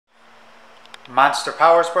Monster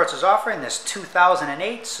Powersports is offering this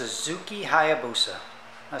 2008 Suzuki Hayabusa.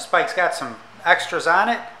 This bike's got some extras on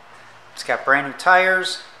it. It's got brand new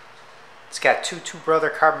tires. It's got two brother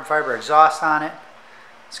carbon fiber exhaust on it.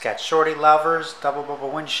 It's got shorty levers, double bubble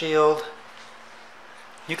windshield.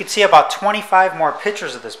 You can see about 25 more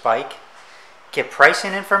pictures of this bike. Get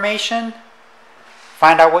pricing information.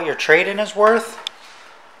 Find out what your trade-in is worth.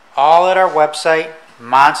 All at our website,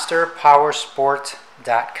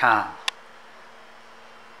 monsterpowersport.com.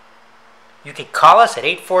 You can call us at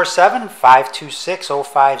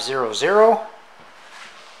 847-526-0500.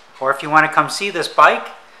 Or if you want to come see this bike,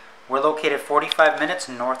 we're located 45 minutes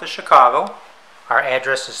north of Chicago. Our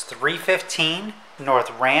address is 315 North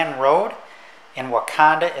Rand Road in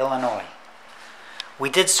Wauconda, Illinois. We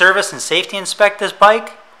did service and safety inspect this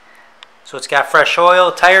bike, so it's got fresh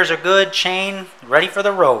oil, tires are good, chain, ready for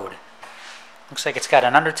the road. Looks like it's got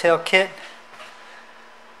an undertail kit.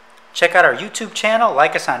 Check out our YouTube channel,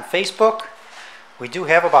 like us on Facebook. We do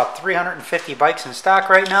have about 350 bikes in stock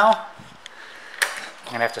right now. I'm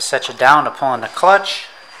going to have to set you down to pull in the clutch.